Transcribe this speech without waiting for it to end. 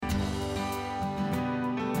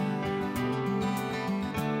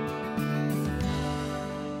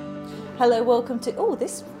Hello, welcome to... Oh,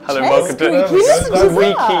 this Hello, chair's welcome to squeaky. Listen to the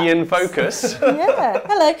that. Wiki in Focus. Yeah,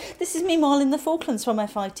 hello. This is me, Marlin the Falklands from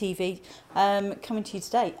FITV, coming to you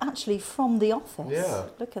today, actually from the office. Yeah.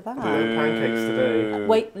 Look at that. Pancakes today.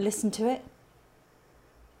 Wait, listen to it.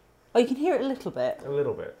 Oh, you can hear it a little bit. A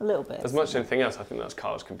little bit. A little bit. As much as anything else, I think that's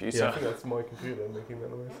Carl's computer. Yeah, I think that's my computer making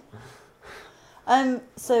that noise.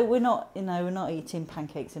 So we're not eating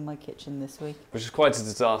pancakes in my kitchen this week. Which is quite a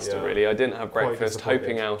disaster, Yeah. really. I didn't have Quite breakfast,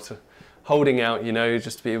 disappointed. holding out,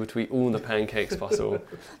 just to be able to eat all the pancakes possible.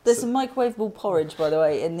 There's some microwavable porridge, by the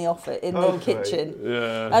way, in the office, in the Okay. kitchen.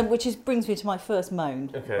 Yeah. Brings me to my first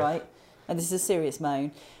moan, Okay. right? And this is a serious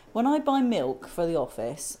moan. When I buy milk for the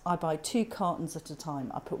office, I buy 2 cartons at a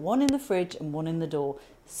time. I put one in the fridge and one in the door.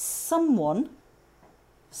 Someone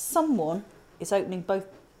is opening both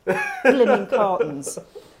blimmin' cartons.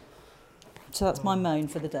 So that's my moan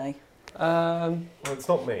for the day. Well, it's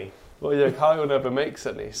not me. Well, yeah, Kyle never makes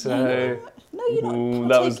any, so... No, you're not Ooh,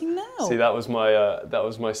 partaking now. See, that was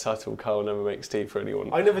my subtle Kyle never makes tea for anyone.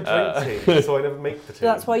 I never drink tea, so I never make the tea. So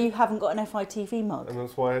that's why you haven't got an FITV mug. And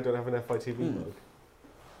that's why I don't have an FITV mug.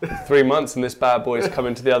 3 months and this bad boy's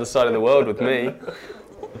coming to the other side of the world with me.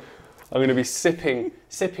 I'm going to be sipping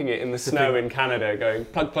it in the snow in Canada, going,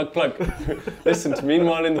 plug, plug, plug. Listen to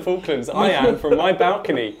Meanwhile in the Falklands, I am from my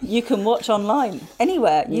balcony. You can watch online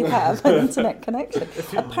anywhere you have an internet connection.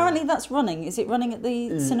 Apparently that's running. Is it running at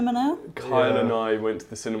the cinema now? Kyle Yeah. and I went to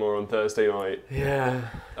the cinema on Thursday night. Yeah,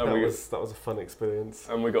 And that was a fun experience.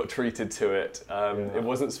 And we got treated to it. It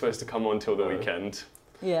wasn't supposed to come on till the weekend.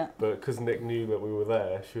 Yeah. But because Nick knew that we were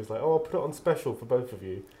there, she was like, "Oh, I'll put it on special for both of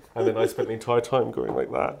you." And then I spent the entire time going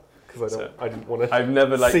like that because I didn't want to. I've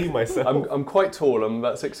never see myself. I'm quite tall. I'm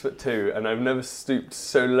about 6'2", and I've never stooped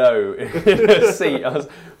so low in a seat. I was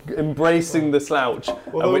embracing the slouch. At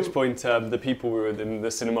which point, the people we were in the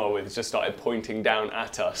cinema with just started pointing down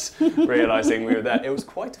at us, realising we were there. It was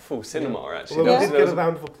quite a full cinema, actually. Well, Yeah. we did get a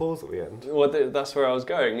round of applause at the end. Well, that's where I was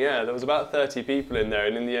going. Yeah, there was about 30 people in there,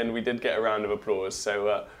 and in the end, we did get a round of applause.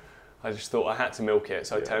 So. I just thought I had to milk it,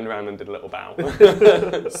 so I turned around and did a little bow.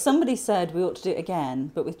 Somebody said we ought to do it again,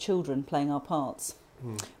 but with children playing our parts,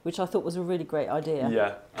 which I thought was a really great idea.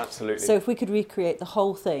 Yeah, absolutely. So if we could recreate the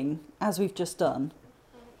whole thing, as we've just done,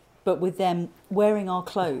 but with them wearing our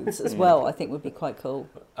clothes as well, I think would be quite cool.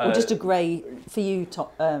 Or just a grey, for you,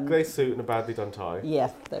 Grey suit and a badly done tie. yeah,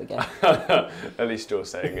 there we go. At least you're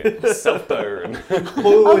saying it. Self-burn.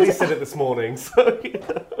 Paul already said it this morning, so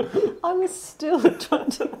I was still trying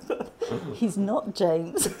to... He's not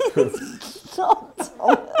James. He's not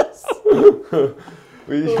Thomas.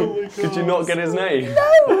 Could you not get his name?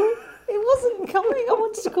 No, it wasn't coming. I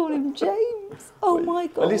wanted to call him James. Oh my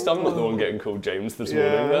God. At least I'm not the one getting called James this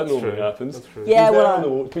morning. That that's normally true. happens. That's true. Yeah, He's there well, on the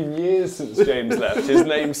wall. It's been years since James left. His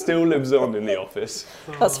name still lives on in the office.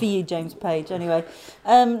 That's for you, James Page. Anyway,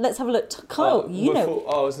 let's have a look. Kyle, you know...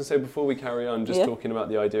 I was going to say, before we carry on, just Yeah. talking about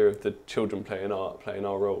the idea of the children playing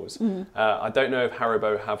our roles. I don't know if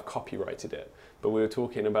Haribo have copyrighted it, but we were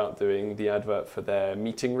talking about doing the advert for their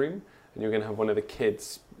meeting room, and you're going to have one of the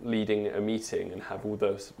kids leading a meeting and have all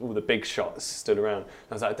the big shots stood around. And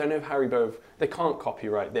I was like, I don't know if Haribo, they can't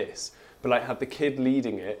copyright this, but like have the kid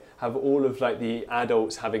leading it, have all of like the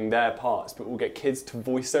adults having their parts, but we'll get kids to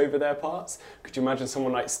voice over their parts. Could you imagine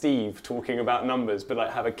someone like Steve talking about numbers, but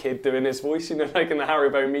like have a kid doing his voice, like in the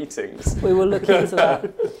Haribo meetings? We will look into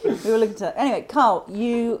that. Anyway, Carl,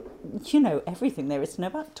 you know everything there is to know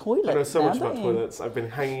about toilets. I know so now, much about don't you? toilets. I've been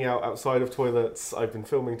hanging out outside of toilets. I've been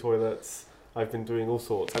filming toilets. I've been doing all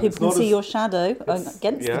sorts. And People can see your shadow it's-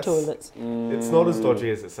 against the yes. toilets. It's not as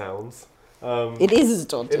dodgy as it sounds. It is as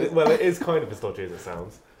dodgy. It is kind of as dodgy as it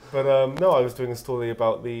sounds. But no, I was doing a story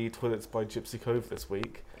about the toilets by Gypsy Cove this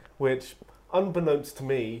week, which, unbeknownst to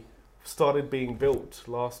me, started being built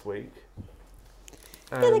last week.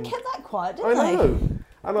 Yeah, they And- kept that quiet, I didn't they? know.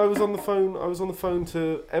 And I was on the phone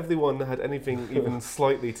to everyone that had anything even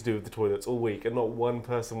slightly to do with the toilets all week, and not one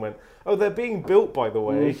person went, "Oh, they're being built, by the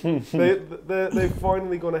way." They've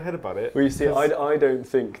finally gone ahead about it. Well, you see, I don't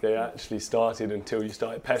think they actually started until you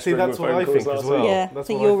started pestering that's with what phone I calls think last as well. week. Yeah, I That's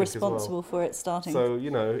think what I you're think as well. responsible for it starting. So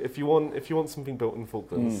if you want something built in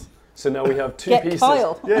Falklands, So now we have two Get pieces.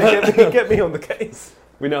 Kyle. yeah, get me on the case.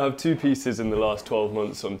 We now have 2 pieces in the last 12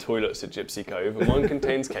 months on toilets at Gypsy Cove, and one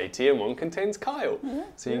contains Katie and one contains Kyle.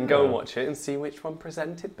 So you can go and watch it and see which one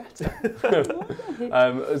presented better.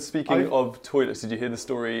 Speaking of toilets, did you hear the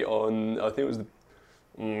story on, I think it was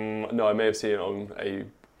no, I may have seen it on a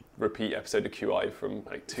repeat episode of QI from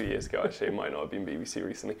like 2 years ago, actually. It might not have been BBC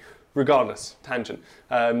recently. Regardless, tangent.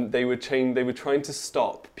 They were trying to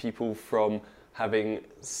stop people from having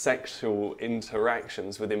sexual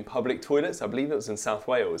interactions within public toilets. I believe it was in South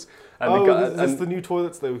Wales. And is this the new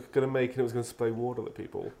toilets they were going to make and it was going to spray water at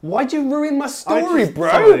people? Why'd you ruin my story, bro?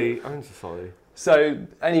 Sorry, I'm so sorry. So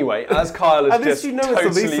anyway, as Kyle has just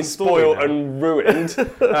totally spoiled and ruined,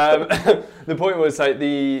 the point was like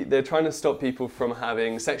they're trying to stop people from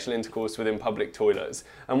having sexual intercourse within public toilets.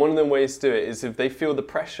 And one of the ways to do it is if they feel the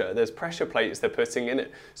pressure, there's pressure plates they're putting in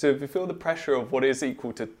it. So if you feel the pressure of what is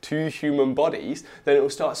equal to 2 human bodies, then it will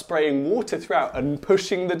start spraying water throughout and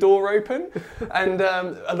pushing the door open. And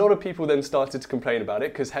a lot of people then started to complain about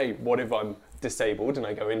it because, hey, what if I'm disabled and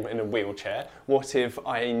I go in a wheelchair? What if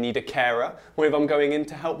I need a carer? What if I'm going in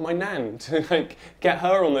to help my nan to like get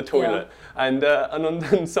her on the toilet? Yeah. And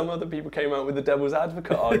then some other people came out with the devil's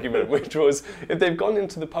advocate argument, which was if they've gone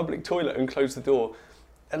into the public toilet and closed the door,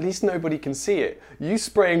 at least nobody can see it. You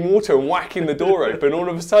spraying water and whacking the door open, all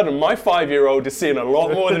of a sudden my 5-year-old is seeing a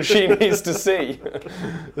lot more than she needs to see.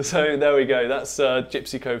 So there we go, that's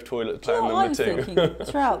Gypsy Cove toilet plan number 2. What I was thinking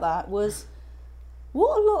throughout that was,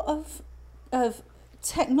 what a lot of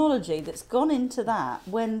technology that's gone into that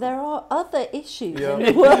when there are other issues in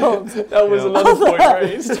the world. That was another point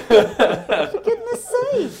raised. For goodness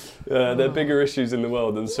sake. There are bigger issues in the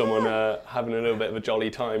world than someone having a little bit of a jolly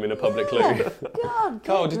time in a public loo. God,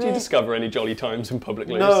 Carl, did you discover any jolly times in public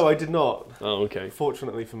loos? No, I did not. Oh, okay.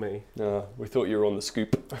 Fortunately for me. We thought you were on the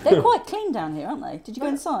scoop. They're quite clean down here, aren't they? Did you go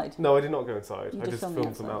inside? No, I did not go inside. You I just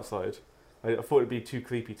filmed them outside. I thought it'd be too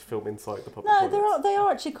creepy to film inside the public toilets. No, they are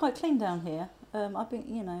actually quite clean down here. I've been,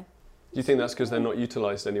 Do you think that's because they're not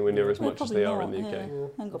utilised anywhere near as much as they are in the UK? Yeah.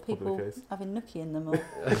 Haven't got people having nookie in them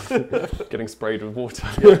or getting sprayed with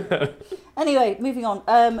water. Anyway, moving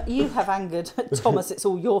on. You have angered Thomas. It's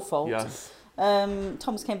all your fault. Yes.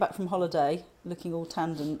 Thomas came back from holiday looking all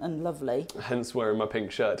tanned and lovely. Hence wearing my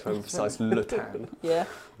pink shirt to emphasise le tan. Yeah.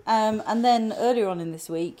 And then earlier on in this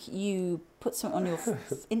week, you put something on your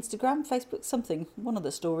Instagram, Facebook, something, one of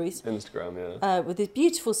the stories. Instagram, yeah. With this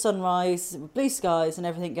beautiful sunrise, blue skies and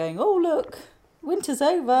everything going, oh, look, winter's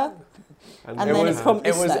over. And then it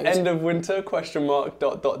promptly snowed. It was end of winter, ?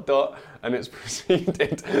 And it's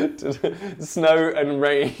proceeded to snow and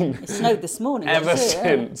rain. It snowed this morning. Ever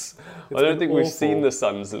since. I don't think we've seen the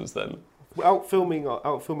sun since then. Out filming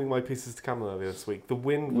my pieces to camera earlier this week, the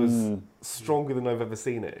wind was stronger than I've ever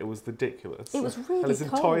seen it. It was ridiculous. It was really cold. And it's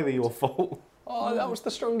entirely your fault. Oh, that was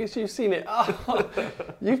the strongest you've seen it. Oh,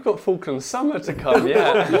 you've got Falkland summer to come,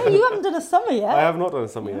 yeah. No, you haven't done a summer yet. I have not done a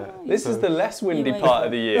summer yet. This is the less windy part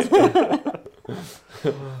of the year.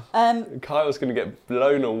 Kyle's going to get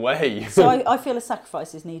blown away. So I feel a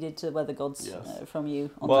sacrifice is needed to weather gods from you.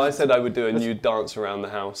 Well, I said I would do a nude dance around the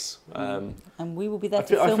house. And we will be there to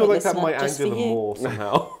film I feel like that might anger them more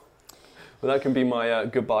somehow. Well, that can be my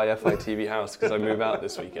goodbye FITV house because I move out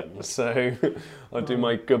this weekend. So I'll do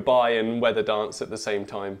my goodbye and weather dance at the same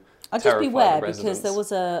time. I'd just beware because there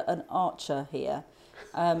was an archer here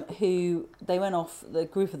who the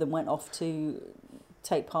group of them went off to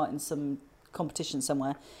take part in some competition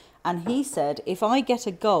somewhere. And he said, if I get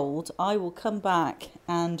a gold, I will come back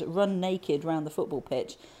and run naked round the football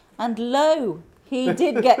pitch. And lo, he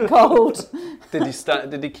did get gold.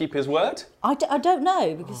 Did he keep his word? I don't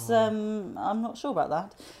know because I'm not sure about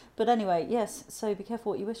that. But anyway, yes, so be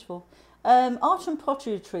careful what you wish for. Art and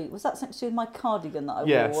pottery retreat, was that something to do with my cardigan that I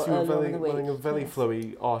wore earlier in the week? Wearing a very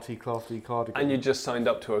flowy, arty, crafty cardigan. And you just signed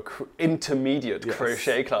up to a intermediate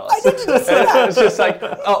crochet class. I didn't just say that. It's just like,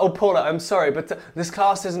 oh, Paula, I'm sorry, but this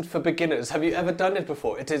class isn't for beginners. Have you ever done it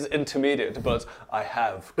before? It is intermediate, but I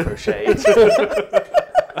have crocheted.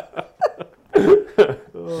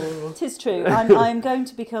 It is true. I'm going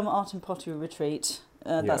to become art and pottery retreat.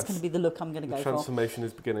 That's going to be the look I'm going to go for. Transformation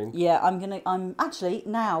is beginning. Yeah, I'm actually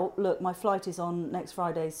now. Look, my flight is on next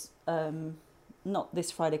Friday's. Not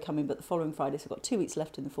this Friday coming, but the following Friday. So I've got 2 weeks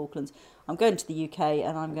left in the Falklands. I'm going to the UK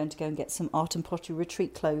and I'm going to go and get some art and pottery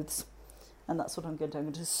retreat clothes, and that's what I'm going to do. I'm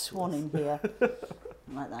going to swan in here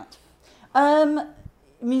like that.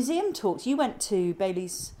 Museum talks. You went to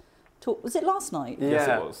Bailey's. Was it last night? Yeah, yes,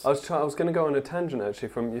 it was. I was going to go on a tangent actually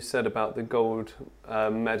from you said about the gold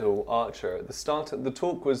medal archer. At the start, the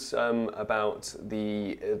talk was about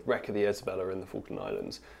the wreck of the Isabella in the Falkland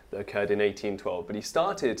Islands that occurred in 1812. But he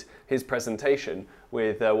started his presentation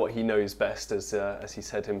with what he knows best, as he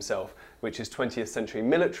said himself, which is 20th century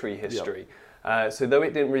military history. Yep. So though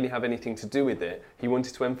it didn't really have anything to do with it, he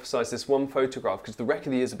wanted to emphasise this one photograph because the wreck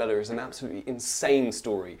of the Isabella is an absolutely insane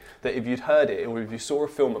story that if you'd heard it or if you saw a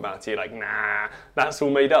film about it, you're like, nah, that's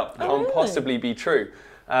all made up, can't possibly be true.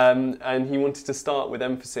 And he wanted to start with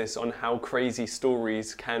emphasis on how crazy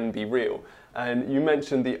stories can be real. and you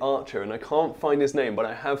mentioned the archer, and I can't find his name, but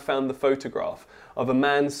I have found the photograph of a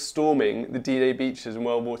man storming the D-Day beaches in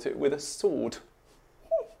World War II with a sword.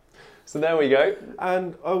 So there we go.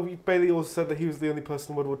 And Bailey also said that he was the only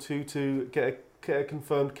person in World War II to get a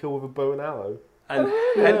confirmed kill with a bow and arrow. And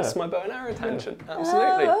hence my bow and arrow tangent.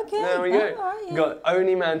 Absolutely. Oh, okay. There we go. Oh, right, yeah. Got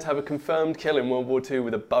only man to have a confirmed kill in World War II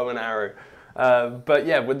with a bow and arrow. But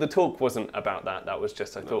yeah, the talk wasn't about that. That was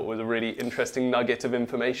just, I thought, was a really interesting nugget of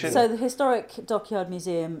information. So the Historic Dockyard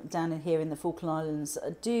Museum down in here in the Falkland Islands,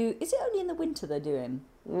 is it only in the winter they're doing?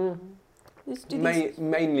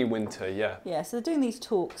 Mainly winter, yeah. Yeah, so they're doing these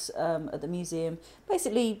talks at the museum.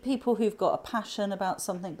 Basically, people who've got a passion about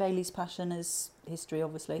something. Bailey's passion is history,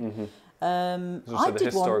 obviously. Mm-hmm. I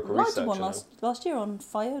did one last year on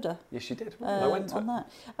Fyoda. Yes, you did. I went to on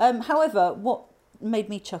that. However, what made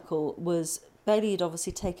me chuckle was Bailey had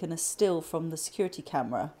obviously taken a still from the security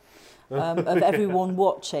camera of everyone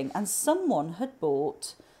watching, and someone had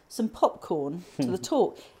bought some popcorn to the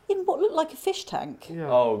talk in what looked like a fish tank.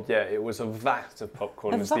 Yeah. Oh yeah, it was a vat of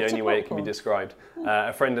popcorn. Is the only way it can be described.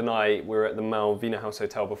 A friend and I were at the Malvina House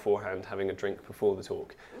Hotel beforehand, having a drink before the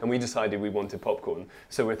talk, and we decided we wanted popcorn.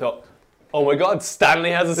 So we thought, oh my God,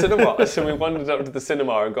 Stanley has a cinema. So we wandered up to the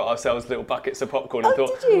cinema and got ourselves little buckets of popcorn and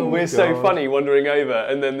thought, we're so funny wandering over.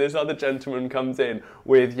 And then this other gentleman comes in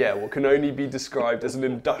with, what can only be described as an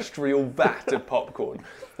industrial vat of popcorn.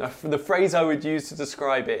 Now, the phrase I would use to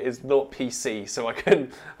describe it is not PC, so it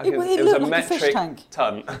was a metric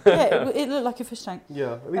ton. Yeah, it looked like a fish tank.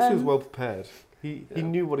 Yeah, at least he was well prepared. He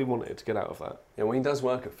knew what he wanted to get out of that. Yeah, well, he does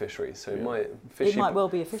work at fisheries, so it might well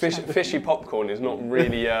be a fish tank. Fishy popcorn is not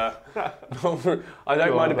really. I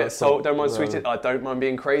don't mind a bit of salt, don't mind sweet. I don't mind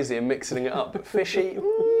being crazy and mixing it up. But fishy,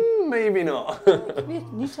 maybe not. It could be a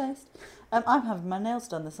new taste. I'm having my nails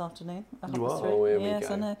done this afternoon. You are? Oh, here we yes,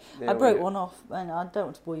 go. I know. There I broke one off, and I don't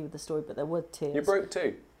want to bore you with the story, but there were tears. You broke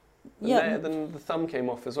two. Yeah. Then the thumb came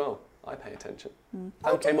off as well. I pay attention.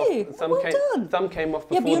 Thumb came off. Thumb came off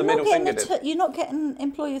before but the middle finger did. You're not getting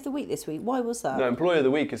Employee of the Week this week. Why was that? No, Employee of the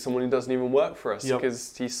Week is someone who doesn't even work for us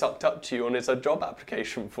because he sucked up to you on his job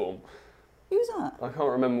application form. Who was that? I can't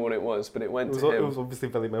remember what it was, but it went to him. It was obviously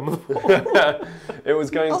very memorable. It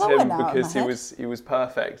was going to him because he was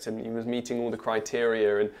perfect and he was meeting all the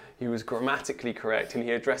criteria and he was grammatically correct and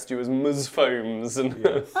he addressed you as Musfoams and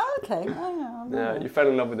Oh, okay. you fell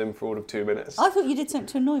in love with him for all of 2 minutes. I thought you did something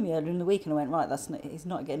to annoy me earlier in the week, and I went, right, he's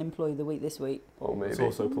not getting Employee of the Week this week. Well, maybe. It's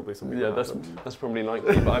also probably something. Yeah, that's probably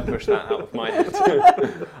likely, but I pushed that out of my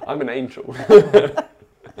head. I'm an angel.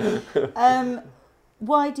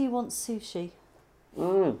 Why do you want sushi?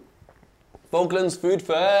 Falklands Food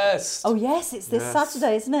Fest! Oh yes, it's this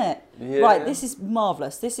Saturday, isn't it? Yeah. Right, this is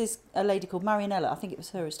marvellous. This is a lady called Marianella. I think it was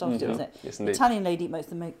her who started it, wasn't it? Yes, indeed. Italian lady makes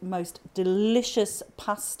the most delicious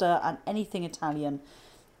pasta and anything Italian.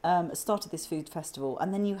 Started this food festival,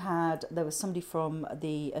 and then there was somebody from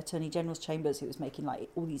the Attorney General's Chambers who was making like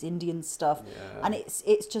all these Indian stuff, and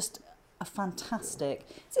it's just a fantastic.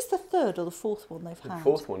 Is this the third or the fourth one they've had?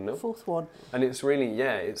 Fourth one, no? Fourth one. And it's really,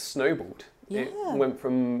 it's snowballed. Yeah. It went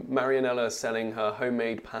from Marianella selling her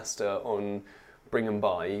homemade pasta on Bring and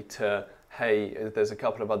Buy to, hey, there's a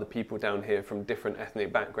couple of other people down here from different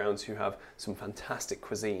ethnic backgrounds who have some fantastic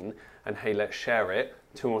cuisine, and hey, let's share it.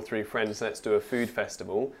 2 or 3 friends, let's do a food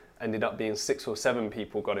festival. Ended up being 6 or 7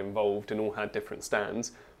 people got involved and all had different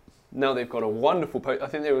stands. Now they've got a wonderful I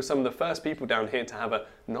think they were some of the first people down here to have a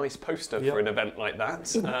nice poster for an event like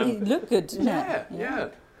that. It looked good, didn't it? Yeah.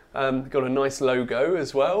 Got a nice logo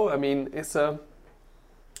as well. I mean, it's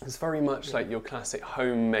very much like your classic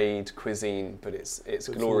homemade cuisine, but it's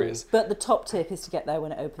glorious. But the top tip is to get there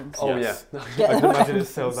when it opens. Oh yes. Yeah. I can imagine it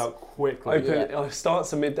sells out quickly. It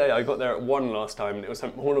starts at midday. I got there at 1 last time, and it was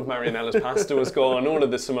all of Marianella's pasta was gone, all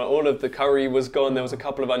of the curry was gone. There was a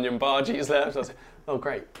couple of onion bhajis left. I was like, oh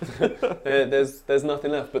great, there's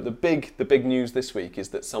nothing left. But the big news this week is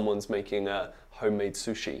that someone's making homemade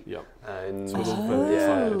sushi. Yeah. And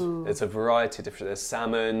it's a variety of different. There's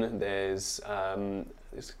salmon. There's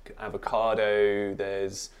avocado.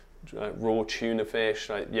 There's raw tuna fish.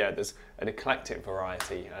 There's an eclectic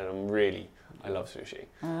variety, and I love sushi.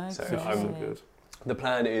 So good. The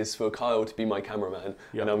plan is for Kyle to be my cameraman,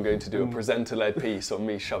 and I'm going to do a presenter-led piece on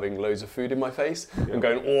me shoving loads of food in my face and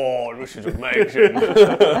going, oh, this is amazing.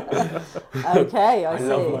 Okay, I see.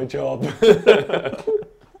 I love my job.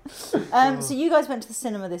 So you guys went to the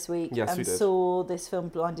cinema this week and saw this film,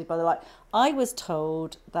 Blinded by the Light. I was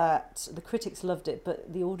told that the critics loved it,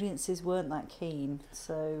 but the audiences weren't that keen.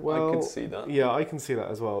 So I could see that. Yeah, I can see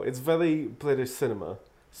that as well. It's very British cinema,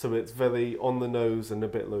 so it's very on the nose and a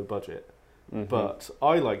bit low budget. Mm-hmm. But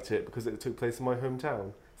I liked it because it took place in my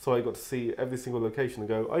hometown. So I got to see every single location and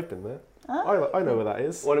go, I've been there. Ah. I know where that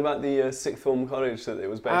is. What about the sixth form college that it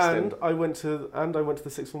was based And in? I went to the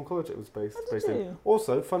sixth form college it was based did in. you?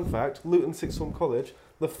 Also, fun fact, Luton Sixth Form College,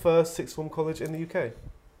 the first sixth form college in the UK.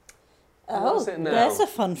 What's it now? There's a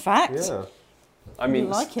fun fact. Yeah. I mean,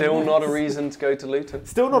 Like it, still yes. not a reason to go to Luton.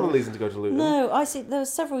 Still not a reason to go to Luton. No, I see. There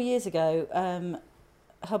was several years ago.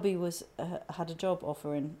 Hubby was had a job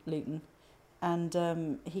offer in Luton,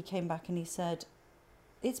 and he came back and he said,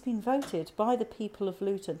 "It's been voted by the people of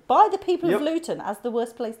Luton, Yep. of Luton, as the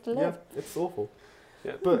worst place to live." Yeah, it's awful.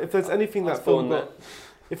 Yeah. But if there's anything I was that film born got,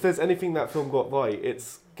 if there's anything that film got right,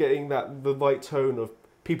 it's getting the right tone of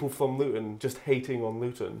people from Luton just hating on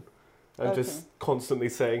Luton, and just constantly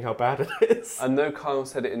saying how bad it is. I know Kyle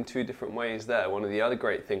said it in two different ways there. One of the other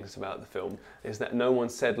great things about the film is that no one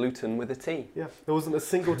said Luton with a T. Yeah, there wasn't a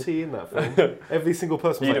single T in that film. Every single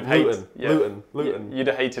person was You'd like, have hated- Luton, yeah. Luton, Luton. You'd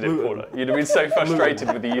have hated it, Luton. Paula. You'd have been so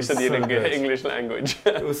frustrated with the use of the So good. English language.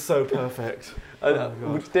 It was so perfect.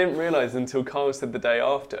 Which didn't realise until Kyle said the day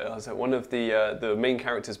after. I was like, one of the main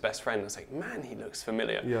character's best friend. I was like, man, he looks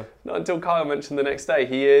familiar. Yeah. Not until Kyle mentioned the next day,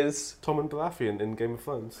 he is... Tommen Baratheon in Game of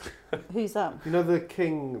Thrones. Who's that? You know the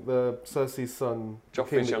king, the Cersei's son, the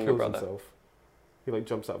king Joffrey's that younger kills brother. himself? He like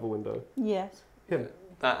jumps out of a window. Yes. Him.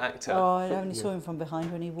 That actor. Oh, I only Yeah. saw him from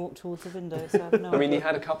behind when he walked towards the window. So I have no I mean, he idea.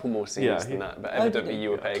 had a couple more scenes Yeah, than that, but Oh, did evidently he? you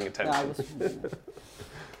were paying No, I attention. was.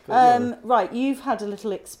 But no. Right, you've had a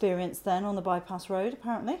little experience then on the bypass road,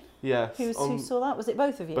 apparently. Yes. Who saw that? Was it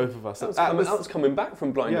both of you? Both of us. That was, At coming, the- that was coming back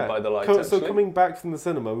from Blinded yeah. by the Light, So actually. coming back from the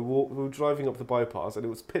cinema, we were driving up the bypass, and it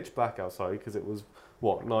was pitch black outside because it was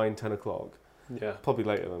 9, 10 o'clock, Yeah. probably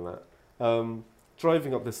later than that.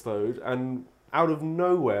 Driving up this road, and out of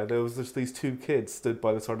nowhere there was just these two kids stood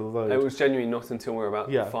by the side of the road. It was genuinely not until we were about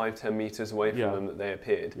Yeah. 5-10 metres away from Yeah. them that they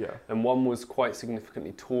appeared. Yeah. And one was quite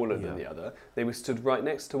significantly taller than Yeah. the other. They were stood right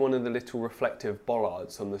next to one of the little reflective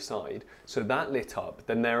bollards on the side. So that lit up,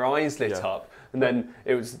 then their eyes lit Yeah. up, and then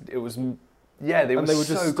it was yeah, they were, and they were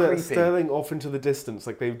so just creepy. staring off into the distance,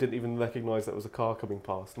 like they didn't even recognise that was a car coming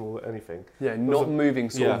past or anything. Yeah, not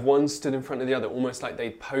moving, sort yeah. of one stood in front of the other, almost like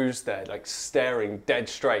they'd posed there, like staring dead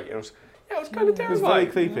straight. And it was kind of It was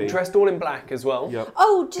terrifying. very creepy. Dressed all in black as well. Yep.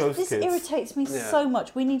 Oh, Ghost this kids. irritates me Yeah. so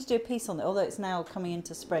much. We need to do a piece on it, although it's now coming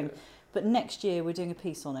into spring. But next year we're doing a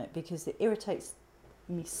piece on it because it irritates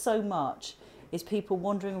me so much. Is people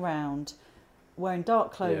wandering around wearing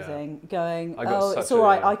dark clothing, going, I got "Oh, such it's all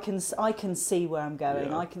right. a- I can see where I'm going.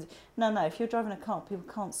 Yeah. I can." No. If you're driving a car, people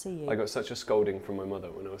can't see you. I got such a scolding from my mother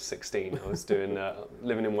when I was 16. I was doing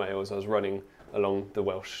living in Wales. I was running along the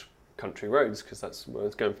Welsh country roads because that's where I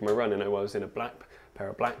was going for my run. And I was in a pair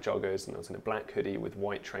of black joggers and I was in a black hoodie with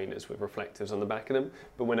white trainers with reflectives on the back of them.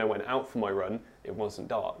 But when I went out for my run, it wasn't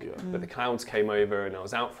dark. Yeah. But the clouds came over and I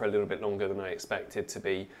was out for a little bit longer than I expected to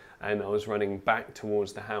be. And I was running back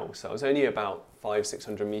towards the house. I was only about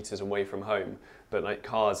 500-600 metres away from home. But like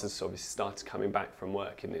cars has obviously started coming back from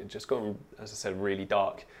work and it had just gone, as I said, really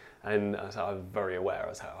dark. And I was very aware. I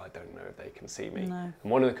was like, oh, I don't know if they can see me. No.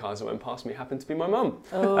 And one of the cars that went past me happened to be my mum.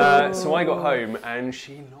 Oh. So I got home and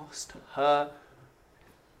she lost her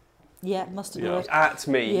Yeah, mustard Yeah. word. at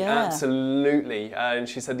me, Yeah. absolutely. And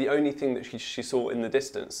she said the only thing that she saw in the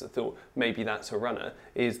distance, I thought maybe that's a runner,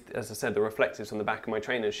 is, as I said, the reflectives on the back of my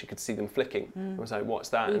trainers. She could see them flicking. I was like, what's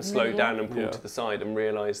that? And Even slowed me, down yeah. and pulled Yeah. to the side and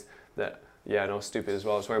realised that, yeah, and I was stupid as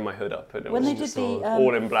well. I was wearing my hood up and it When was they did just the,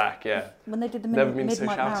 all in black, yeah. When they did the Never been so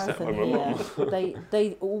midnight shouted at by marathon my here,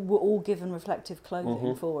 they were all given reflective clothing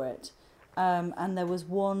Mhm. for it, and there was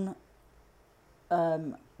one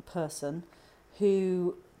person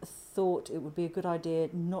who thought it would be a good idea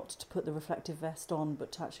not to put the reflective vest on,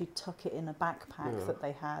 but to actually tuck it in a backpack Yeah. that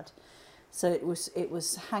they had, so it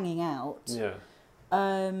was hanging out. Yeah.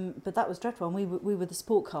 But that was dreadful, and we were the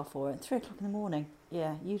sport car for it. 3 o'clock in the morning.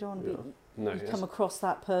 Yeah, you don't want to be. No, You it's- come across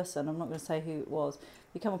that person. I'm not going to say who it was.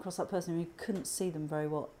 You come across that person and you couldn't see them very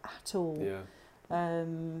well at all. yeah.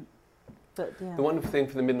 But yeah. The wonderful thing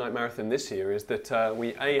for the Midnight Marathon this year is that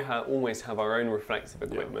we always have our own reflective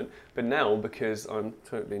equipment, but now, because I'm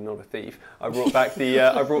totally not a thief, I brought back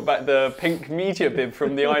the pink media bib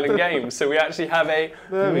from the Island Games, so we actually have a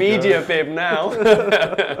There we media go. bib now.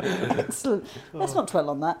 Excellent. Let's not dwell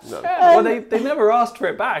on that. No. Well, they never asked for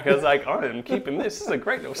it back. I was like, I'm keeping this. This is a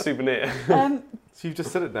great little souvenir. So you've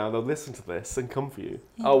just said it now, they'll listen to this and come for you.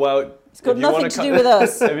 Oh, well. It's got if you nothing wanna to do with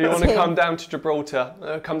us. If you want to It's come him. down to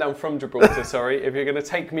Gibraltar, come down from Gibraltar, sorry, if you're going to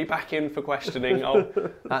take me back in for questioning,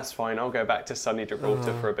 that's fine. I'll go back to sunny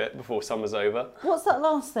Gibraltar for a bit before summer's over. What's that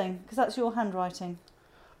last thing? Because that's your handwriting.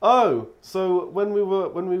 Oh, so when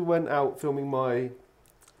we went out filming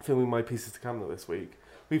my pieces to camera this week,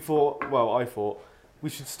 I thought we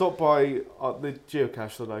should stop by the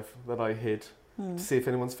geocache that I hid Hmm. to see if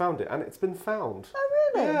anyone's found it, and it's been found. Oh,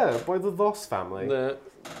 really? Yeah, by the Voss family. The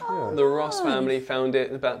Oh, Ross nice. family found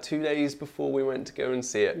it about 2 days before we went to go and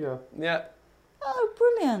see it. Yeah, Yeah. Oh,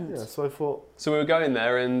 brilliant. yeah. So I thought, So we were going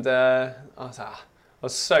there, and I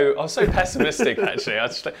was so pessimistic. Actually, I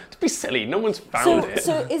was just like, to be silly. No one's found it.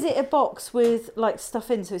 So is it a box with like stuff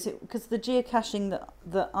in? So is it because the geocaching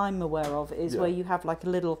that I'm aware of is Yeah. where you have like a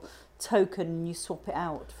little token and you swap it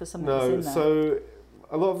out for something that's no. in there. So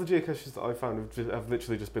a lot of the geocaches that I found have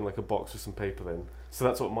literally just been like a box with some paper in. So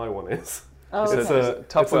that's what my one is. Oh, So It's okay. a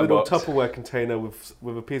Tupperware little box. Tupperware container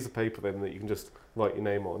with a piece of paper in that you can just write your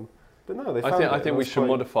name on. But no, they found it. I and think we was should quite-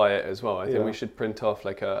 modify it as well. I think Yeah. we should print off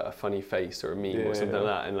like a funny face or a meme Yeah, or something yeah.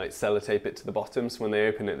 like that, and like sellotape it to the bottom. So when they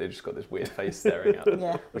open it, they've just got this weird face staring at them,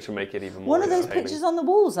 Yeah. which will make it even more. One of those entertaining. pictures on the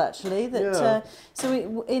walls, actually. That Yeah.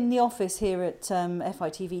 in the office here at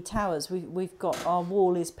FITV Towers, we've got our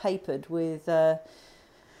wall is papered with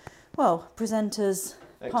presenters.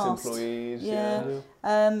 past. Ex-employees, Yeah.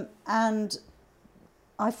 yeah. And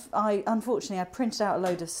I unfortunately I printed out a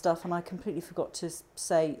load of stuff and I completely forgot to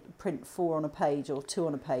say print 4 on a page or 2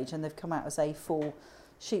 on a page, and they've come out as A4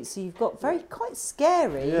 sheets. So you've got quite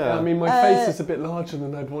scary. Yeah. I mean, my Uh, face is a bit larger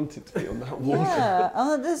than I'd want it to be on that wall.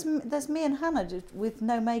 Yeah, there's me and Hannah with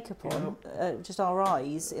no makeup on, just our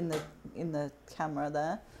eyes in the camera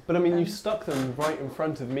there. But I mean, you Um, stuck them right in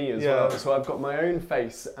front of me as Yeah. well, so I've got my own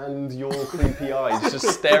face and your creepy eyes just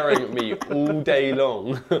staring at me all day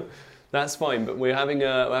long. That's fine, but we're having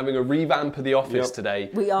a revamp of the office Yep. today.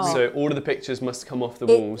 We are. So all of the pictures must come off the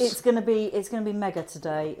walls. It's gonna be mega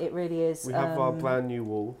today. It really is. We have our brand new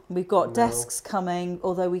wall. We've got now. desks coming,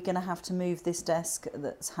 although we're going to have to move this desk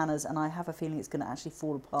that's Hannah's, and I have a feeling it's going to actually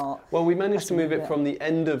fall apart. Well, we managed That's to move a it bit- from the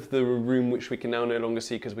end of the room, which we can now no longer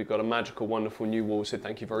see because we've got a magical, wonderful new wall. So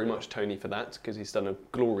thank you very much, Tony, for that, because he's done a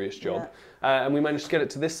glorious job. And we managed to get it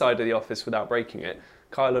to this side of the office without breaking it.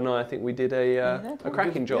 Kyle and I think we did a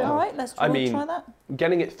cracking job. All right, let's try, I mean, try that.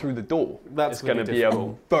 Getting it through the door That's is going to gonna be be a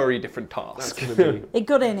difficult. very different That's task. going to be. It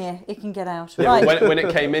got in here. It can get out. Yeah, Right. but when it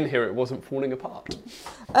came in here, it wasn't falling apart.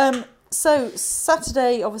 So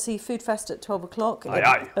Saturday, obviously, food fest at 12 o'clock Aye,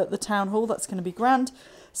 aye. at the town hall. That's going to be grand.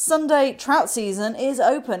 Sunday, trout season is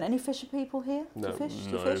open. Any fisher people here? Do No. you fish? Do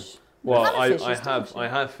you No. fish? Well, Hannah I fishes, doesn't she?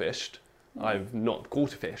 have fished. I've not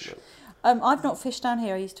caught a fish. I've not fished down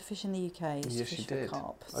here. I used to fish in the UK. I used to Yes, fish you for did.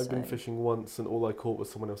 carp. I've been so- fishing once, and all I caught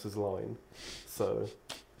was someone else's line. So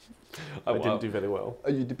Oh, I well. didn't do very well.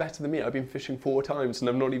 You did better than me. I've been fishing 4 times and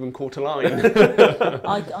I've not even caught a line.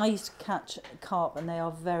 I used to catch carp, and they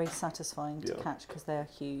are very satisfying to Yeah. catch because they are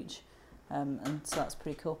huge, and so that's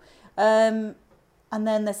pretty cool. And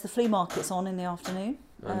then there's the flea markets on in the afternoon.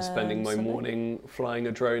 I'm spending my Sunday. morning flying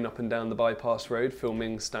a drone up and down the bypass road,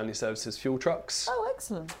 filming Stanley Services fuel trucks, Oh,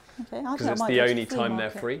 excellent. Okay, I because think I it's might the go to only flea time they're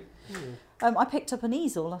market. free. I picked up an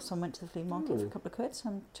easel last time I went to the flea market for a Ooh. couple of quid, so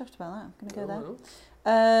I'm chuffed about that. I'm going to go Oh, there.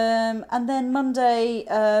 well. And then Monday,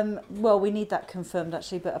 we need that confirmed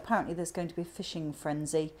actually, but apparently there's going to be a fishing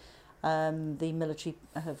frenzy. The military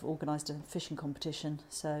have organised a fishing competition,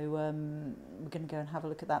 so we're going to go and have a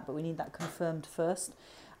look at that, but we need that confirmed first.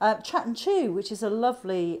 Chat and Chew, which is a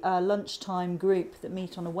lovely lunchtime group that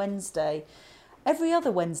meet on a Wednesday. Every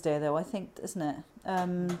other Wednesday, though, I think, isn't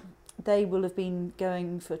it? They will have been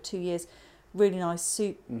going for 2 years. Really nice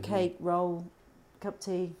soup, Mhm. cake, roll, cup of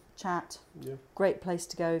tea, chat. Yeah. Great place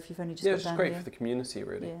to go if you've only just Yeah, got it's down just great here. for the community,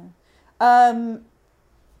 really. Yeah.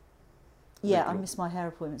 Yeah, I Cool. missed my hair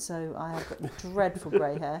appointment, so I have got dreadful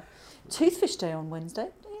grey hair. Toothfish day on Wednesday.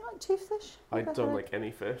 Do you like toothfish? I Have you don't ever- like any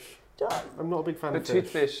fish. Do I? I'm not a big fan But of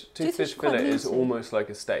fish. toothfish Toothfish quite fillet is meaty. almost like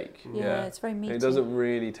a steak. Yeah, it's very meaty. It doesn't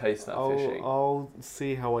really taste that fishy. I'll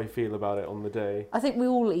see how I feel about it on the day. I think we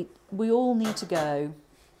all need to go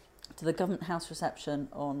to the Government House reception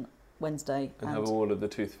on Wednesday And have all of the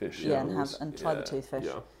toothfish. yeah, and rolls. try the Yeah. toothfish.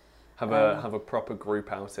 Yeah. Have a proper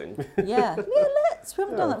group outing. Yeah, let's. We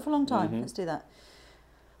haven't done Yeah. that for a long time. Mhm. Let's do that.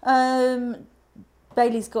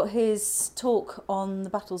 Bailey's got his talk on the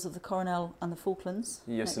battles of the Coronel and the Falklands.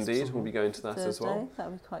 Yes, next indeed. We'll be going to that Thursday. as well.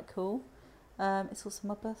 That'll be quite cool. It's also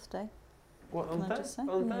my birthday. What, Can I just say?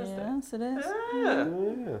 on Thursday? Yes, it is.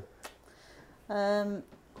 Yeah. Yeah.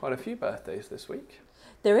 Quite a few birthdays this week.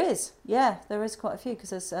 There is. Yeah, there is quite a few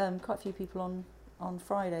because there's quite a few people on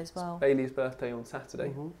Friday as well. Bailey's birthday on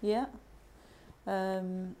Saturday. Mhm. Yeah.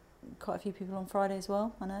 Quite a few people on Friday as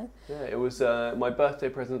well, I know. Yeah, it was my birthday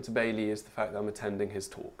present to Bailey is the fact that I'm attending his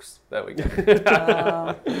talks. There we go.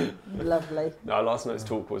 Lovely. No, last night's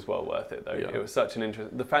talk was well worth it though. Yeah. It was such an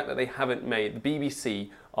interest. The fact that they haven't made the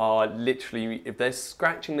BBC are literally, if they're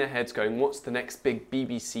scratching their heads going, what's the next big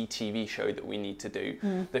BBC TV show that we need to do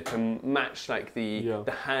that can match like the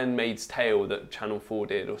Handmaid's Tale that Channel 4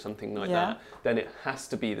 did or something like that, then it has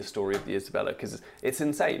to be the story of the Isabella, because it's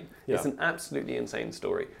insane. Yeah. It's an absolutely insane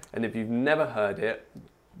story. And if you've never heard it,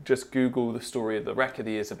 just Google the story of the wreck of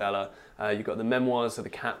the Isabella. You've got the memoirs of the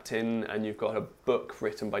captain, and you've got a book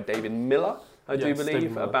written by David Miller, I do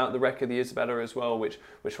believe, about the wreck of the Isabella as well, which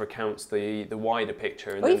recounts the wider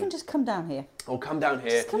picture. And or even just come down here. Or come down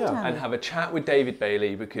here and have a chat with David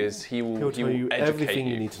Bailey, because he will tell you educate everything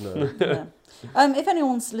you need to know. If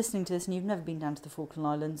anyone's listening to this and you've never been down to the Falkland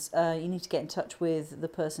Islands, you need to get in touch with the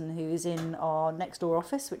person who is in our next door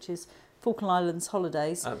office, which is Falkland Islands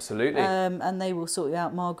Holidays. Absolutely. And they will sort you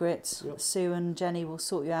out. Margaret, Sue and Jenny will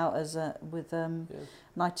sort you out with an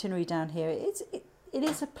itinerary down here. It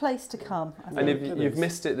is a place to come. And if you've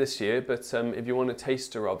missed it this year, but if you want a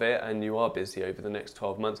taster of it and you are busy over the next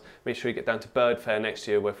 12 months, make sure you get down to Bird Fair next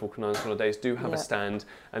year, where Falkland Islands Holidays do have a stand.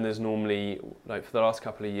 And there's normally, like for the last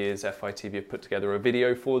couple of years, FITV have put together a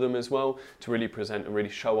video for them as well to really present and really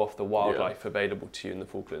show off the wildlife available to you in the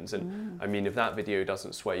Falklands. And I mean, if that video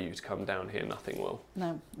doesn't sway you to come down here, nothing will.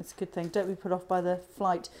 No, it's a good thing. Don't be put off by the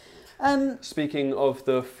flight. Speaking of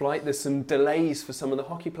the flight, there's some delays for some of the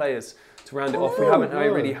hockey players. To round it off, we haven't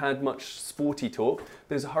really had much sporty talk.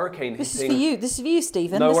 There's a hurricane hitting... This is for you. This is for you,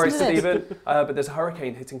 Stephen. No worries, Stephen. But there's a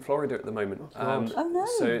hurricane hitting Florida at the moment. Oh no!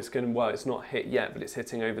 So it's going to, it's not hit yet, but it's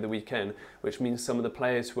hitting over the weekend, which means some of the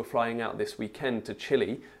players who are flying out this weekend to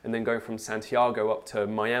Chile and then going from Santiago up to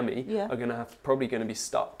Miami are going to probably going to be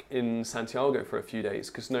stuck in Santiago for a few days,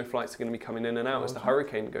 because no flights are going to be coming in and out as the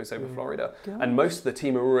hurricane goes over Florida. And most of the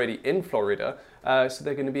team are already in Florida, so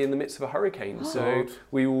they're going to be in the midst of a hurricane. So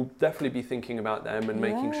we will definitely be thinking about them and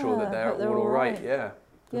making sure that they're all right. Yeah.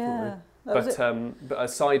 Yeah. But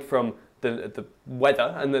aside from the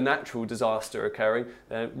weather and the natural disaster occurring,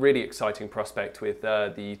 a really exciting prospect with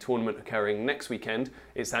the tournament occurring next weekend.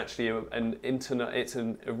 It's actually a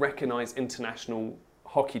recognised international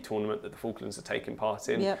hockey tournament that the Falklands are taking part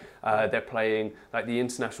in. They're playing like the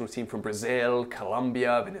international team from Brazil,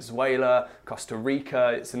 Colombia, Venezuela, Costa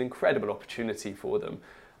Rica. It's an incredible opportunity for them.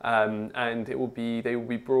 And they will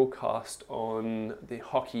be broadcast on the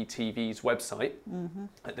Hockey TV's website.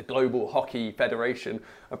 At the Global Hockey Federation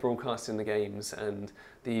are broadcasting the games, and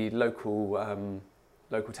the local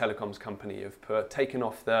telecoms company have taken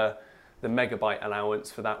off the megabyte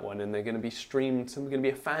allowance for that one, and they're going to be streamed. So we're going to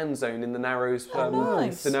be a fan zone in the Narrows,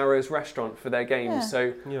 the Narrows restaurant for their games.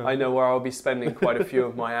 So I know where I'll be spending quite a few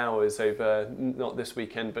of my hours over, not this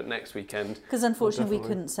weekend but next weekend. Because unfortunately we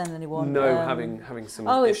couldn't send anyone. No, having some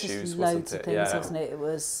issues. It was just loads of things, wasn't it? It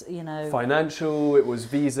was financial. It was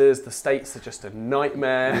visas. The States are just a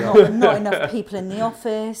nightmare. Not enough people in the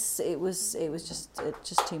office. It was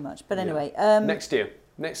just too much. But anyway, next year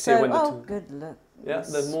when good luck. Yeah,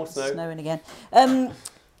 there's more snow. Snowing again.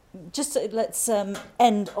 Let's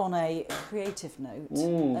end on a creative note.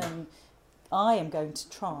 I am going to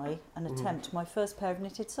try and attempt my first pair of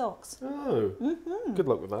knitted socks. Oh, good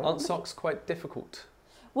luck with that. Aren't socks quite difficult?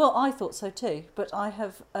 Well, I thought so too, but I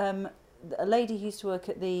have a lady who used to work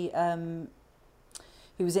at the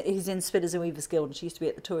who's in Spinners and Weavers Guild, and she used to be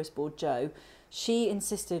at the tourist board, Jo. She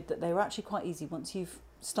insisted that they were actually quite easy. Once you've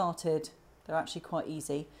started, they're actually quite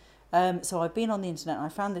easy. So I've been on the internet and I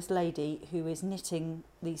found this lady who is knitting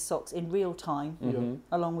these socks in real time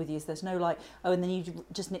along with you. So there's no and then you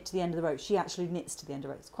just knit to the end of the row. She actually knits to the end of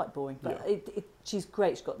the row. It's quite boring, but she's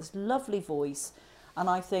great. She's got this lovely voice, and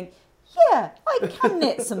I think, I can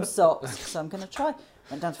knit some socks. So I'm going to try.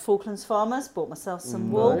 Went down to Falklands Farmers, bought myself some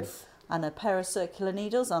wool and a pair of circular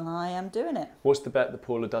needles, and I am doing it. What's the bet that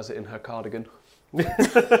Paula does it in her cardigan?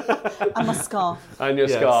 And my scarf. And your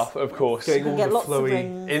scarf, of course. You can get lots of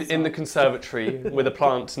rings. In the conservatory with a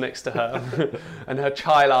plant next to her and her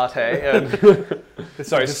chai latte. And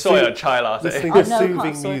soya chai latte. Listening to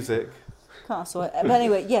soothing music. Can't saw it. But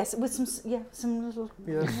anyway, yes, with some little...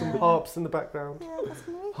 some harps in the background. Yeah, that's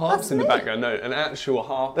me. Harps in the background? No, an actual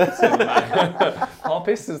harpist in the background.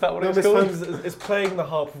 Harpist, is that what it's called? It's playing the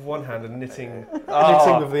harp with one hand and knitting with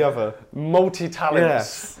the other.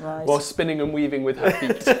 Multi-talents. Right. While spinning and weaving with her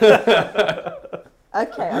feet.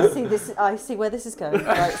 Okay, I see this. I see where this is going.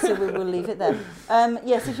 Right, so we will leave it there.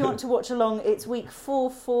 Yes, if you want to watch along, it's week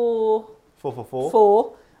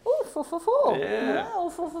 444. Oh, 444. Yeah. Oh,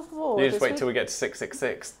 444. You just wait till we get to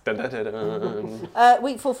 666.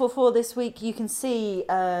 Week 444 this week. You can see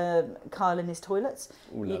Kyle in his toilets.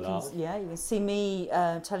 Ooh la la. You can see me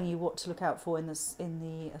telling you what to look out for in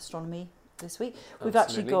the astronomy this week. We've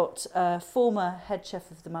Absolutely. actually got former head chef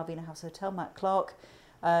of the Malvina House Hotel, Matt Clark,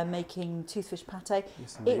 making toothfish pate.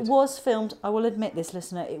 Yes, It indeed. was filmed, I will admit this,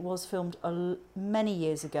 listener, it was filmed many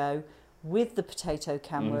years ago with the potato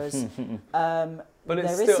cameras. But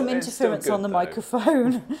it's There is still- some it's still interference good, on the though.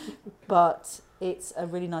 microphone, but it's a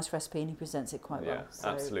really nice recipe and he presents it quite Yeah, well. So,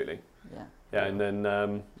 absolutely. yeah. Yeah, and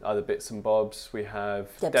then other bits and bobs. We have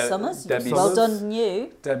Debbie Summers, Debbie well Summers. done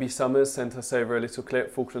you. Debbie Summers sent us over a little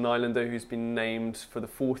clip, Falkland Islander, who's been named for the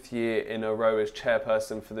 4th year in a row as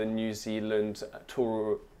chairperson for the New Zealand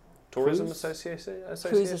Tourism Cruise? Cruise Association.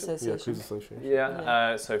 Association. Yeah, Cruise Association.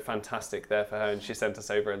 Yeah, so fantastic there for her, and she sent us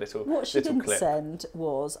over a little What she little didn't clip. send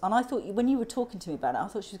was, and I thought when you were talking to me about it, I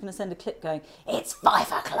thought she was going to send a clip going, "It's 5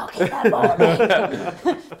 o'clock in the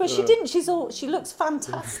morning," but she didn't. She looks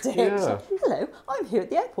fantastic. Yeah. She's like, "Hello, I'm here at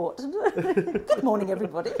the airport. Good morning,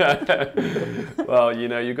 everybody." Well, you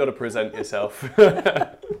know, you've got to present yourself.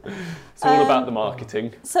 It's all about the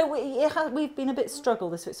marketing. So we've been a bit struggle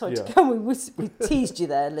this week. Sorry Yeah. to go. We teased you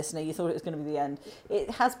there, listener. You thought it was going to be the end.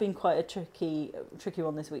 It has been quite a tricky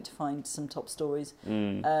one this week to find some top stories.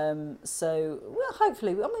 So well,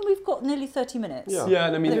 hopefully, I mean, we've got nearly 30 minutes. Yeah. Yeah,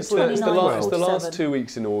 and I mean, They're it's the 29, last 47. 2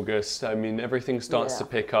 weeks in August. I mean, everything starts to Yeah.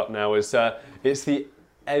 pick up now as it's the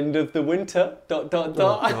end of the winter. ... Oh,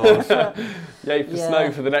 God. Yay for Yeah.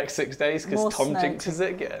 snow for the next 6 days More because Tom snow jinxes it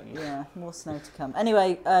again. Yeah, more snow to come.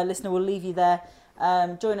 Anyway, listener, we'll leave you there.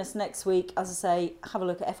 Join us next week. As I say, have a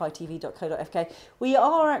look at fitv.co.fk. We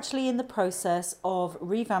are actually in the process of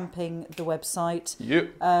revamping the website.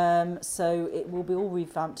 Yep. So it will be all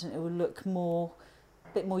revamped and it will look a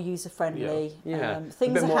bit more user friendly. Yeah.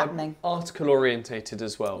 Things a bit are more happening. article orientated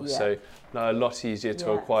as well, Yeah. so a lot easier to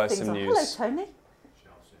Yeah, acquire things some are- news. Hello, Tony.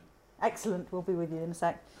 Excellent. We'll be with you in a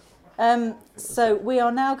sec. So we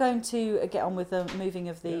are now going to get on with the moving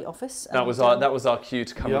of the office. That was our cue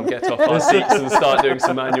to come Yep. and get off our seats and start doing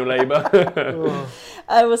some manual labour.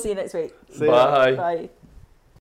 Oh. We'll see you next week. See ya. Bye. Bye.